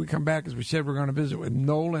quick break. We come back, as we said, we're going to visit with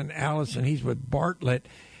Nolan Allison. He's with Bartlett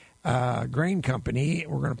Grain Company.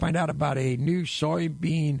 We're going to find out about a new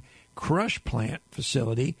soybean crush plant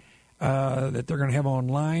facility that they're going to have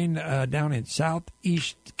online down in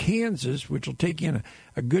southeast Kansas, which will take in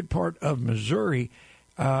a good part of Missouri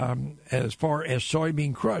as far as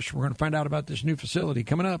soybean crush. We're going to find out about this new facility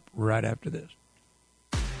coming up right after this.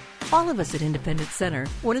 All of us at Independence Center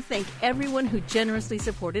want to thank everyone who generously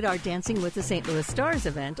supported our Dancing with the St. Louis Stars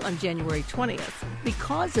event on January 20th.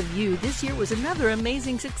 Because of you, this year was another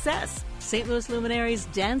amazing success. St. Louis luminaries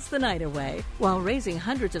danced the night away while raising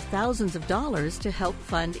hundreds of thousands of dollars to help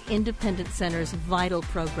fund Independence Center's vital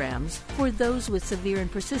programs for those with severe and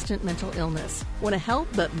persistent mental illness. Want to help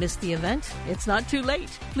but missed the event? It's not too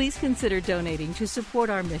late. Please consider donating to support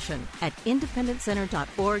our mission at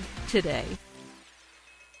independencecenter.org today.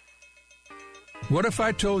 What if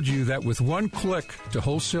I told you that with one click to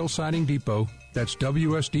Wholesale Siding Depot, that's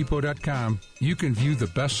WSDepot.com, you can view the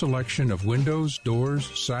best selection of windows, doors,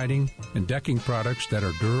 siding, and decking products that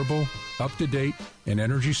are durable, up-to-date, and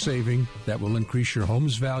energy-saving that will increase your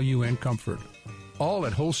home's value and comfort. All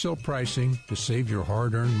at wholesale pricing to save your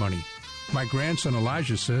hard-earned money. My grandson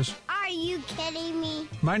Elijah says, "Are you kidding me?"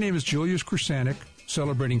 My name is Julius Krasanik,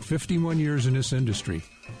 celebrating 51 years in this industry.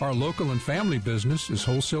 Our local and family business is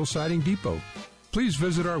Wholesale Siding Depot. Please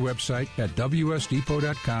visit our website at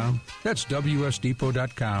WSDepot.com. That's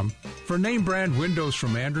WSDepot.com. For name brand windows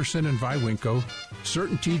from Anderson and Viwinco,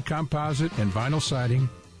 CertainTeed composite and vinyl siding,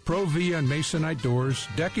 Pro-V and Masonite doors,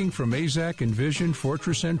 decking from Mazak, Envision,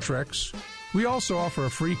 Fortress, and Trex. We also offer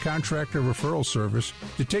a free contractor referral service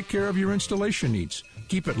to take care of your installation needs.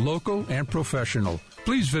 Keep it local and professional.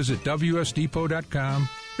 Please visit WSDepot.com.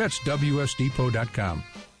 That's WSDepot.com.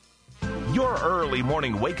 Your early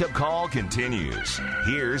morning wake-up call continues.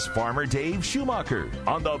 Here's Farmer Dave Schumacher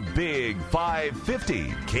on the Big 550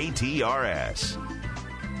 KTRS.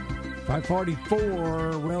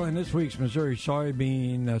 544. Well, in this week's Missouri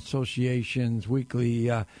Soybean Association's weekly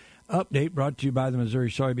update, brought to you by the Missouri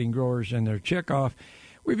Soybean Growers and their checkoff,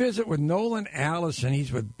 we visit with Nolan Allison.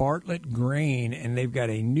 He's with Bartlett Grain, and they've got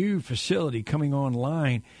a new facility coming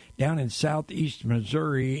online down in southeast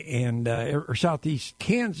Missouri and or southeast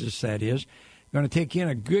Kansas, that is. Going to take in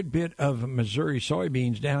a good bit of Missouri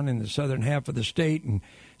soybeans down in the southern half of the state. And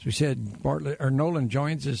as we said, Nolan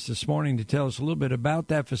joins us this morning to tell us a little bit about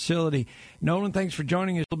that facility. Nolan, thanks for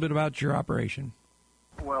joining us. A little bit about your operation.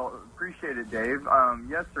 Well, appreciate it, Dave.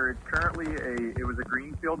 Yes, sir. It's currently it was a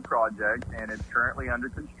greenfield project, and it's currently under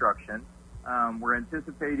construction. We're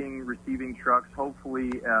anticipating receiving trucks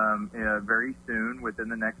hopefully very soon, within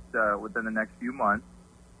the next few months,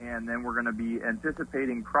 and then we're going to be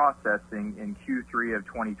anticipating processing in Q3 of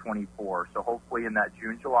 2024. So hopefully in that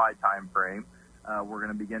June-July timeframe, we're going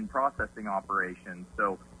to begin processing operations.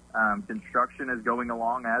 So construction is going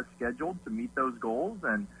along as scheduled to meet those goals,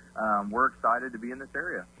 and we're excited to be in this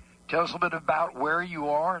area. Tell us a little bit about where you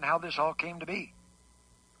are and how this all came to be.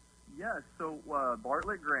 Yes, so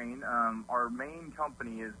Bartlett Grain, our main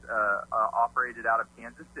company is operated out of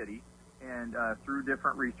Kansas City, and through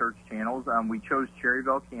different research channels, we chose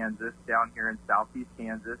Cherryvale, Kansas, down here in southeast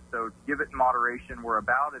Kansas. So to give it in moderation, we're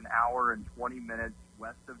about an hour and 20 minutes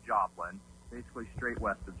west of Joplin, basically straight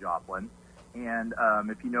west of Joplin. And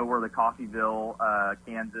if you know where the Coffeyville,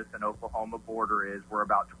 Kansas, and Oklahoma border is, we're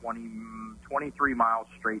about 23 miles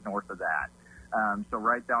straight north of that. So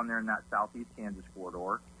right down there in that southeast Kansas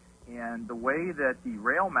corridor. And the way that the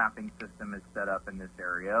rail mapping system is set up in this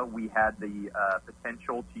area, we had the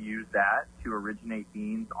potential to use that to originate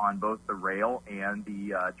beans on both the rail and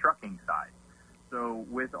the trucking side. So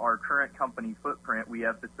with our current company footprint, we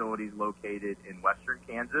have facilities located in western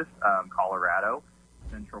Kansas, Colorado,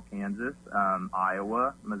 central Kansas,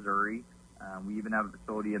 Iowa, Missouri. We even have a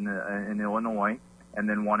facility in Illinois, and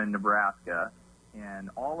then one in Nebraska. And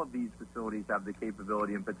all of these facilities have the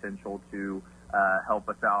capability and potential to help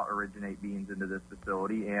us out originate beans into this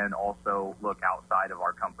facility, and also look outside of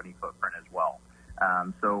our company footprint as well.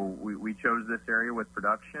 So we chose this area with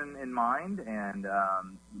production in mind, and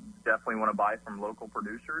definitely want to buy from local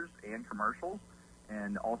producers and commercials,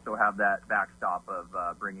 and also have that backstop of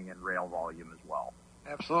bringing in rail volume as well.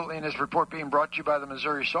 Absolutely. And this report being brought to you by the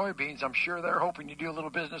Missouri Soybeans, I'm sure they're hoping you do a little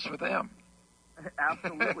business with them.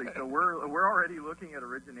 Absolutely. So we're already looking at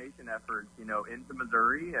origination efforts, into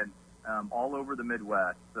Missouri and all over the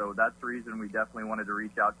Midwest. So that's the reason we definitely wanted to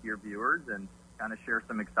reach out to your viewers and kind of share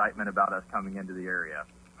some excitement about us coming into the area.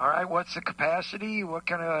 All right. What's the capacity? What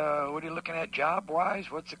are you looking at job-wise?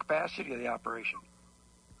 What's the capacity of the operation?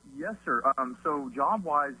 Yes, sir. So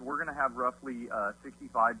job-wise, we're going to have roughly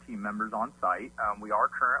 65 team members on site. We are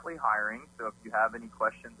currently hiring, so if you have any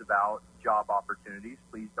questions about job opportunities,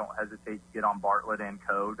 please don't hesitate to get on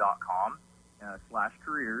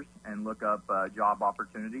bartlettandco.com/careers and look up job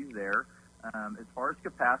opportunities there. As far as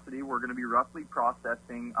capacity, we're going to be roughly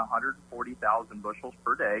processing 140,000 bushels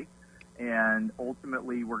per day, and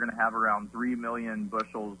ultimately we're going to have around 3 million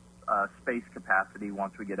bushels space capacity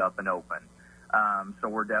once we get up and open. So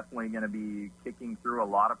we're definitely going to be kicking through a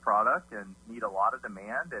lot of product and need a lot of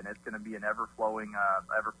demand, and it's going to be an ever-flowing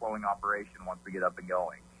operation once we get up and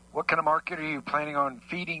going. What kind of market are you planning on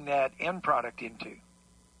feeding that end product into?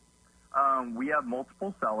 We have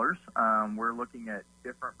multiple sellers. We're looking at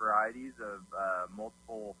different varieties of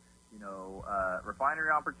multiple, refinery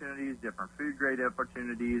opportunities, different food grade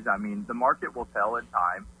opportunities. I mean, the market will tell in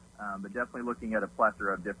time, but definitely looking at a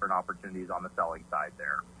plethora of different opportunities on the selling side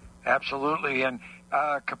there. Absolutely. And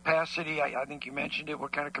capacity, I think you mentioned it.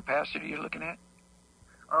 What kind of capacity are you looking at?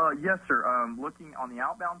 Yes, sir. Looking on the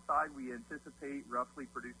outbound side, we anticipate roughly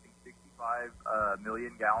producing 65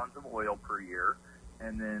 million gallons of oil per year,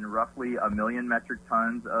 and then roughly 1 million metric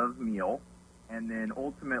tons of meal, and then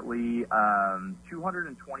ultimately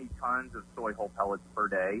 220 tons of soy hull pellets per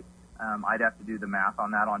day. I'd have to do the math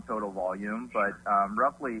on that on total volume, but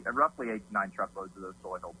roughly 8 to 9 truckloads of those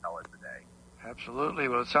soy hull pellets a day. Absolutely.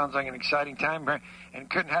 Well, it sounds like an exciting time, and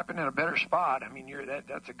couldn't happen in a better spot. I mean,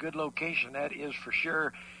 that's a good location, that is for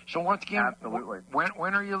sure. So once again, absolutely.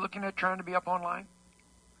 When are you looking at trying to be up online?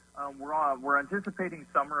 We're anticipating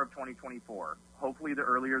summer of 2024. Hopefully, the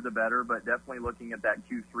earlier the better, but definitely looking at that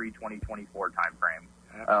Q3 2024 timeframe.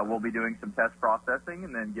 We'll be doing some test processing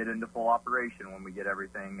and then get into full operation when we get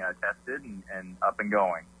everything tested and up and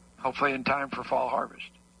going. Hopefully, in time for fall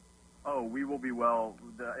harvest. Oh, we will be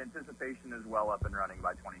the anticipation is well up and running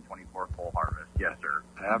by 2024 full harvest. Yes, sir.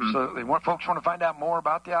 Absolutely. What folks want to find out more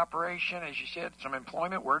about the operation, as you said, some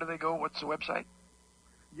employment, where do they go? What's the website?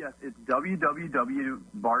 Yes, it's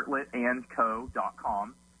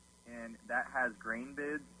www.bartlettandco.com, and that has grain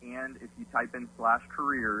bids, and if you type in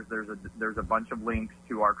 /careers, there's a bunch of links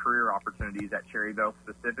to our career opportunities at Cherryvale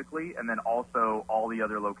specifically, and then also all the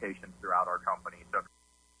other locations throughout our company.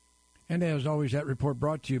 And as always, that report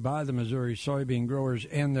brought to you by the Missouri Soybean Growers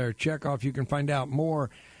and their checkoff. You can find out more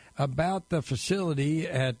about the facility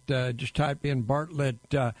at just type in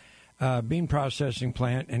Bartlett Bean Processing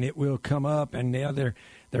Plant, and it will come up. And now they're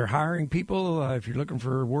hiring people. If you're looking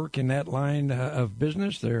for work in that line of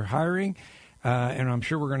business, they're hiring. And I'm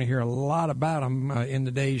sure we're going to hear a lot about them in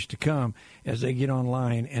the days to come as they get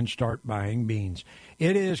online and start buying beans.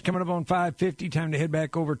 It is coming up on 5:50. Time to head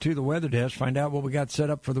back over to the weather desk, find out what we got set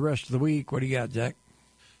up for the rest of the week. What do you got, Zach?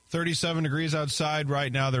 37 degrees outside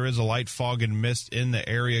right now. There is a light fog and mist in the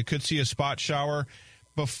area. Could see a spot shower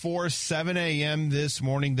before 7 a.m. this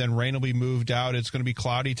morning. Then rain will be moved out. It's going to be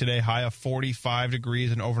cloudy today, high of 45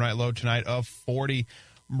 degrees, and overnight low tonight of 40.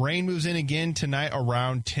 Rain moves in again tonight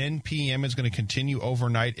around 10 p.m. It's going to continue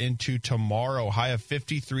overnight into tomorrow. High of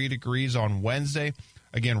 53 degrees on Wednesday.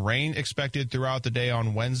 Again, rain expected throughout the day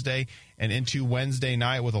on Wednesday and into Wednesday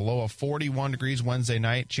night with a low of 41 degrees Wednesday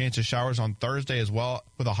night. Chance of showers on Thursday as well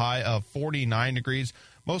with a high of 49 degrees.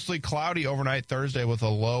 Mostly cloudy overnight Thursday with a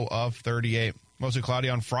low of 38. Mostly cloudy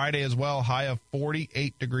on Friday as well. High of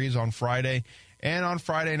 48 degrees on Friday. And on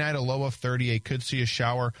Friday night, a low of 38. Could see a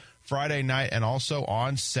shower Friday night and also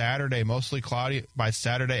on Saturday. Mostly cloudy by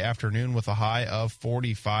Saturday afternoon with a high of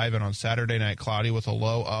 45. And on Saturday night, cloudy with a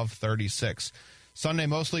low of 36. Sunday,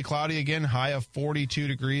 mostly cloudy again, high of 42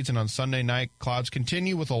 degrees. And on Sunday night, clouds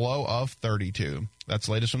continue with a low of 32. That's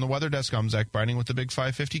the latest from the weather desk. I'm Zach Binding with the Big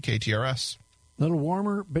 550 KTRS. A little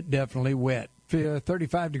warmer, but definitely wet.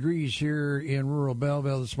 35 degrees here in rural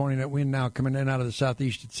Belleville this morning. That wind now coming in out of the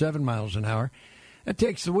southeast at 7 miles an hour. That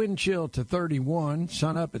takes the wind chill to 31.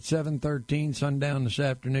 Sun up at 7:13. Sundown this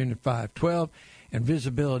afternoon at 5:12. And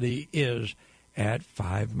visibility is at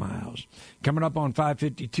 5 miles. Coming up on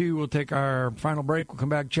 5:52, we'll take our final break. We'll come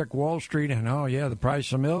back, check Wall Street, and the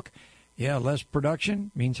price of milk. Yeah, less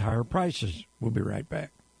production means higher prices. We'll be right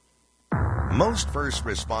back. Most first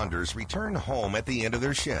responders return home at the end of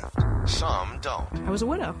their shift. Some don't. I was a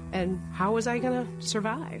widow, and how was I going to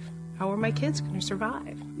survive? How were my kids going to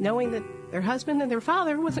survive, knowing that their husband and their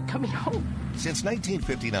father wasn't coming home? Since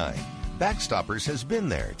 1959, Backstoppers has been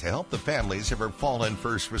there to help the families of our fallen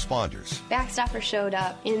first responders. Backstoppers showed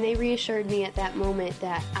up, and they reassured me at that moment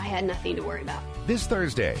that I had nothing to worry about. This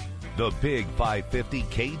Thursday, the Big 550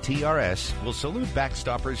 KTRS will salute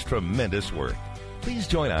Backstoppers' tremendous work. Please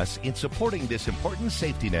join us in supporting this important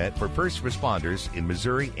safety net for first responders in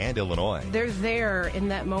Missouri and Illinois. They're there in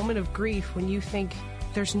that moment of grief when you think,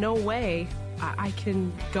 there's no way I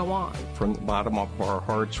can go on. From the bottom of our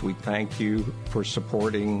hearts, we thank you for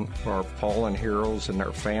supporting our fallen heroes and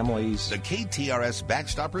their families. The KTRS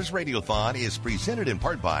Backstoppers Radiothon is presented in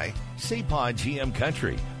part by Sapod GM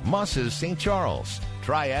Country, Moss's St. Charles,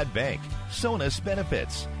 Triad Bank, Sonus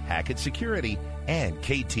Benefits, Hackett Security, and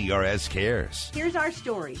KTRS Cares. Here's our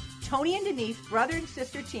story. Tony and Denise, brother and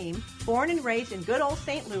sister team, born and raised in good old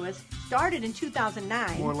St. Louis, started in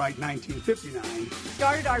 2009. More like 1959.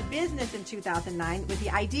 Started our business in 2009 with the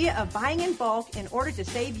idea of buying in bulk in order to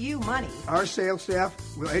save you money. Our sales staff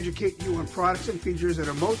will educate you on products and features that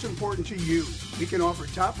are most important to you. We can offer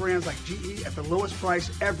top brands like GE at the lowest price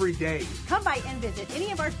every day. Come by and visit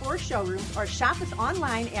any of our 4 showrooms or shop us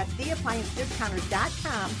online at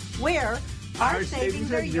theappliancediscounters.com, where our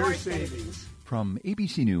savings are your savings. From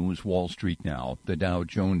ABC News, Wall Street now. The Dow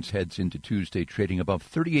Jones heads into Tuesday trading above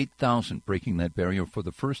 38,000, breaking that barrier for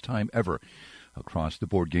the first time ever. Across the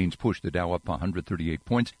board, gains pushed the Dow up 138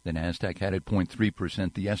 points. The Nasdaq added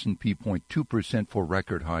 0.3%, the S&P 0.2% for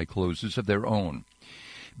record high closes of their own.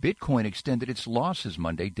 Bitcoin extended its losses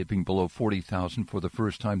Monday, dipping below 40,000 for the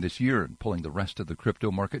first time this year and pulling the rest of the crypto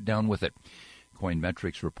market down with it.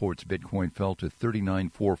 Coinmetrics reports Bitcoin fell to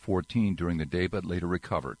 39,414 during the day, but later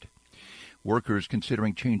recovered. Workers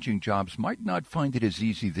considering changing jobs might not find it as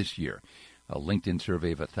easy this year. A LinkedIn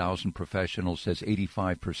survey of 1,000 professionals says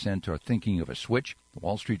 85% are thinking of a switch. The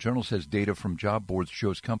Wall Street Journal says data from job boards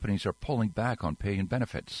shows companies are pulling back on pay and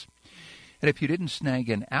benefits. And if you didn't snag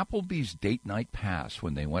an Applebee's date night pass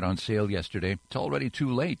when they went on sale yesterday, it's already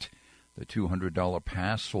too late. The $200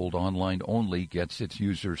 pass, sold online only, gets its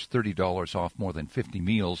users $30 off more than 50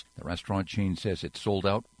 meals. The restaurant chain says it's sold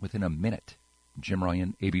out within a minute. Jim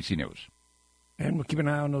Ryan, ABC News. And we'll keep an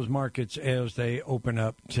eye on those markets as they open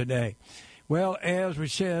up today. Well, as we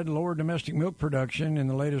said, lower domestic milk production in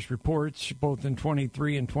the latest reports, both in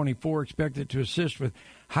 23 and 24, expected to assist with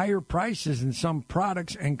higher prices in some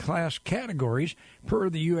products and class categories per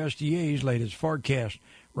the USDA's latest forecast.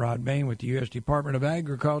 Rod Bain with the U.S. Department of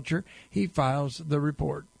Agriculture, he files the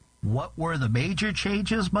report. What were the major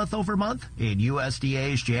changes month over month in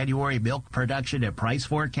USDA's January milk production and price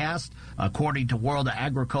forecast? According to World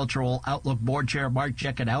Agricultural Outlook Board Chair Mark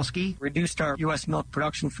Jekanowski, reduced our U.S. milk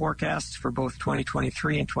production forecasts for both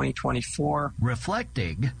 2023 and 2024,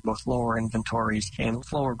 reflecting both lower inventories and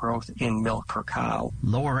slower growth in milk per cow.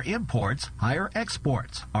 Lower imports, higher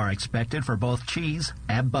exports are expected for both cheese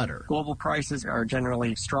and butter. Global prices are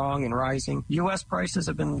generally strong and rising. U.S. prices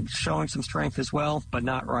have been showing some strength as well, but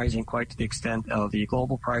not rising quite to the extent of the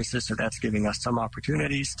global prices, so that's giving us some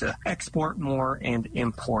opportunities to export more and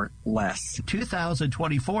import less.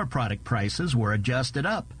 2024 product prices were adjusted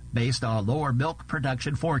up based on lower milk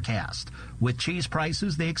production forecast, with cheese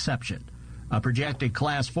prices the exception. A projected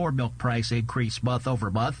Class 4 milk price increase month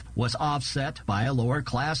over month was offset by a lower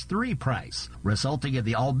Class 3 price, resulting in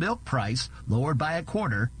the all-milk price lowered by a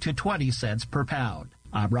quarter to 20 cents per pound.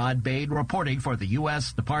 I'm Ron Bain reporting for the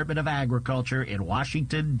U.S. Department of Agriculture in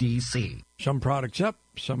Washington, D.C. Some products up,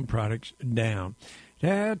 some products down.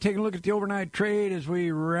 Taking a look at the overnight trade as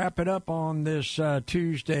we wrap it up on this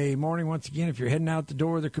Tuesday morning. Once again, if you're heading out the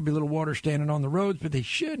door, there could be a little water standing on the roads, but they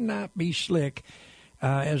should not be slick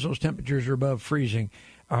as those temperatures are above freezing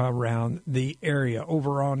around the area.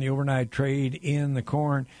 Over on the overnight trade in the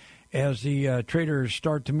corn, as the traders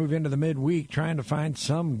start to move into the midweek, trying to find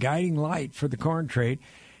some guiding light for the corn trade.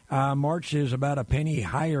 March is about a penny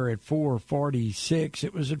higher at 446.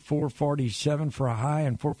 It was at 447 for a high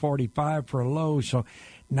and 445 for a low, so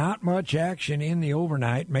not much action in the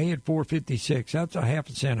overnight. May at 456. That's a half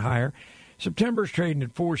a cent higher. September's trading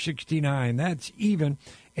at 469. That's even.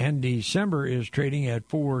 And December is trading at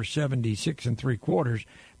 476 3/4.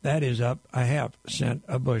 That is up a half cent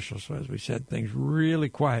a bushel. So as we said, things really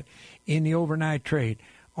quiet in the overnight trade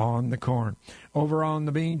on the corn. Over on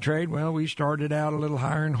the bean trade, well, we started out a little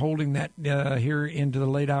higher and holding that here into the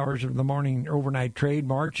late hours of the morning overnight trade.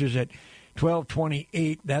 March is at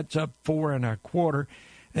 12.28. That's up 4 1/4.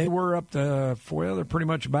 They were up to, well, they're pretty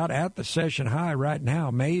much about at the session high right now.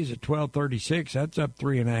 Maize at 12.36. That's up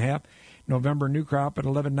 3 1/2. November new crop at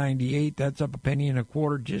 11.98. That's up a penny and a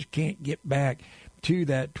quarter. Just can't get back to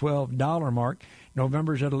that $12 mark.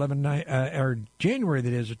 November's at January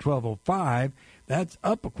that is at 12.05. That's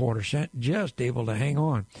up a quarter cent. Just able to hang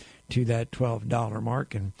on to that $12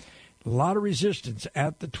 mark, and a lot of resistance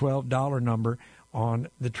at the $12 number on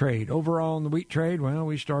the trade. Overall in the wheat trade, well,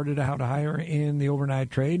 we started out higher in the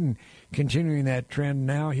overnight trade and continuing that trend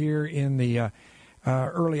now here in the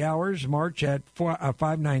early hours. March at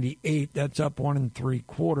 5.98. That's up 1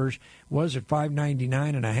 3/4. Was at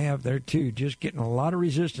 5.99 1/2 there too. Just getting a lot of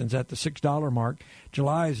resistance at the $6 mark.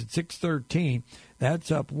 July is at 6.13.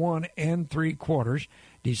 That's up 1 3/4.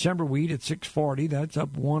 December wheat at 6.40. That's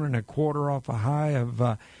up 1 1/4 off a high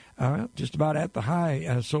of just about at the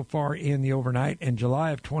high so far in the overnight. And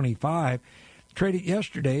July of 25. Traded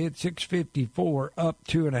yesterday at 6.54, up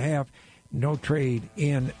 2 1/2. No trade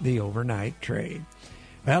in the overnight trade.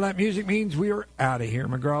 Well, that music means we are out of here.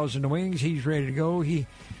 McGraw's in the wings. He's ready to go. He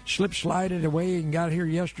slided away and got here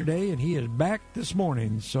yesterday, and he is back this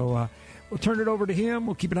morning. So we'll turn it over to him.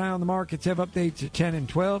 We'll keep an eye on the markets, have updates at 10 and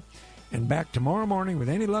 12, and back tomorrow morning with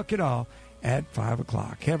any luck at all at 5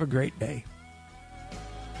 o'clock. Have a great day.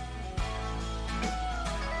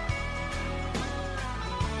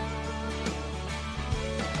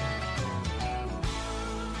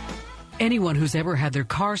 Anyone who's ever had their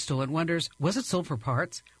car stolen wonders, was it sold for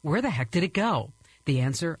parts? Where the heck did it go? The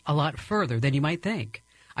answer, a lot further than you might think.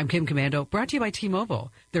 I'm Kim Commando, brought to you by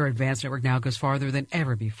T-Mobile. Their advanced network now goes farther than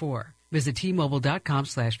ever before. Visit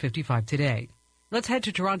T-Mobile.com/55 today. Let's head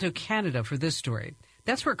to Toronto, Canada for this story.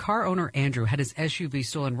 That's where car owner Andrew had his SUV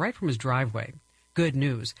stolen right from his driveway. Good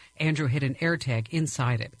news, Andrew hid an AirTag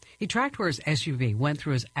inside it. He tracked where his SUV went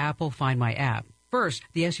through his Apple Find My app. First,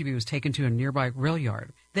 the SUV was taken to a nearby rail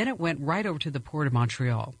yard. Then it went right over to the Port of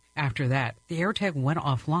Montreal. After that, the AirTag went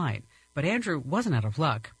offline. But Andrew wasn't out of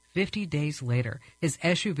luck. 50 days later, his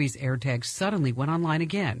SUV's AirTag suddenly went online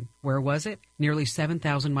again. Where was it? Nearly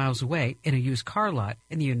 7,000 miles away in a used car lot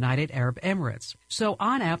in the United Arab Emirates. So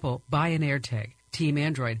on Apple, buy an AirTag. Team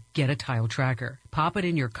Android, get a tile tracker. Pop it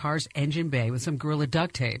in your car's engine bay with some Gorilla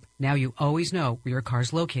duct tape. Now you always know where your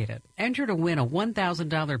car's located. Enter to win a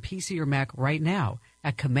 $1,000 PC or Mac right now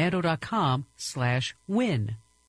at Commando.com/win.